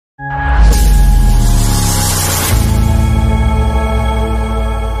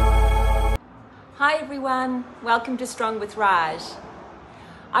everyone, welcome to Strong with Raj.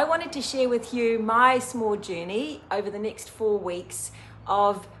 I wanted to share with you my small journey over the next 4 weeks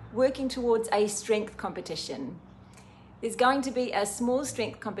of working towards a strength competition. There's going to be a small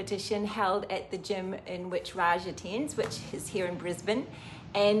strength competition held at the gym in which Raj attends, which is here in Brisbane,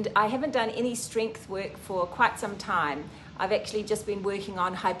 and I haven't done any strength work for quite some time. I've actually just been working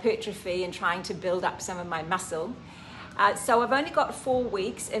on hypertrophy and trying to build up some of my muscle. So I've only got 4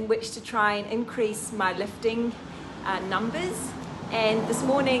 weeks in which to try and increase my lifting numbers, and this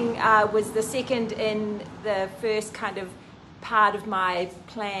morning was the second in the first kind of part of my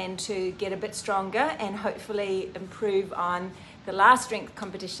plan to get a bit stronger and hopefully improve on the last strength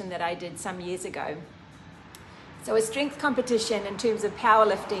competition that I did some years ago. So a strength competition in terms of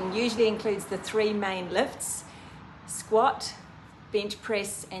powerlifting usually includes the 3 main lifts: squat, bench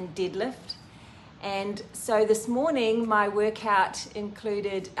press and deadlift. And so this morning my workout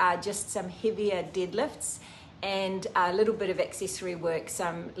included just some heavier deadlifts and a little bit of accessory work,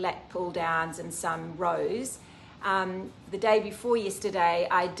 some lat pull downs and some rows. The day before yesterday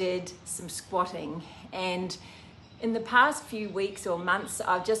I did some squatting, and in the past few weeks or months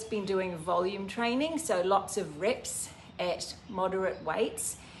I've just been doing volume training, so lots of reps at moderate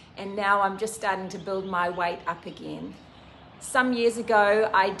weights, and now I'm just starting to build my weight up again. Some years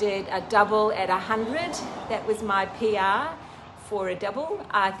ago I did a double at 100, that was my PR for a double.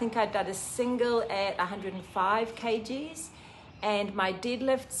 I think I'd done a single at 105 kgs, and my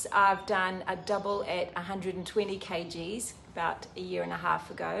deadlifts I've done a double at 120 kgs about a year and a half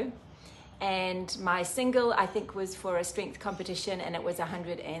ago, and my single I think was for a strength competition and it was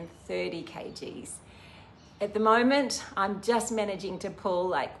 130 kgs. At the moment I'm just managing to pull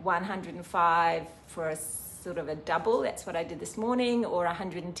like 105 for a sort of a double, that's what I did this morning, or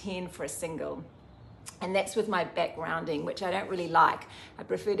 110 for a single. And that's with my back rounding, which I don't really like. I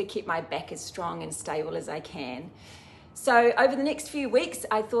prefer to keep my back as strong and stable as I can. So over the next few weeks,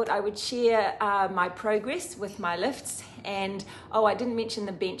 I thought I would share my progress with my lifts. And I didn't mention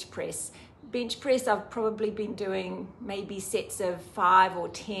the bench press. Bench press, I've probably been doing maybe sets of 5 or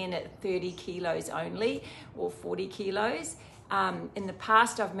 10 at 30 kilos only, or 40 kilos. In the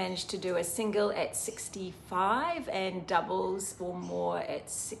past, I've managed to do a single at 65 and doubles or more at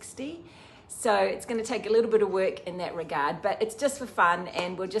 60. So it's going to take a little bit of work in that regard, but it's just for fun,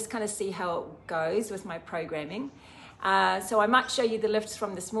 and we'll just kind of see how it goes with my programming. So I might show you the lifts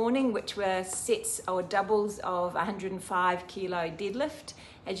from this morning, which were sets or doubles of 105 kilo deadlift.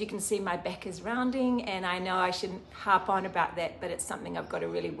 As you can see, my back is rounding, and I know I shouldn't harp on about that, but it's something I've got to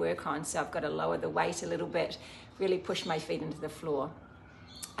really work on. So I've got to lower the weight a little bit, really push my feet into the floor.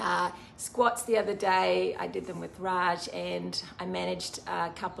 Squats the other day, I did them with Raj, and I managed a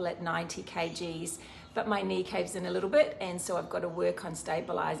couple at 90 kgs, but my knee caves in a little bit, and so I've got to work on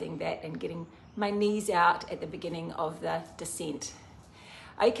stabilizing that and getting my knees out at the beginning of the descent.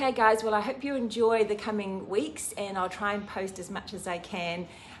 Okay guys, well I hope you enjoy the coming weeks, and I'll try and post as much as I can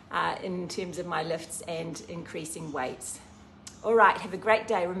in terms of my lifts and increasing weights. All right, have a great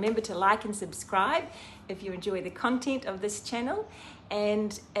day. Remember to like and subscribe if you enjoy the content of this channel,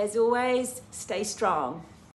 and as always, stay strong.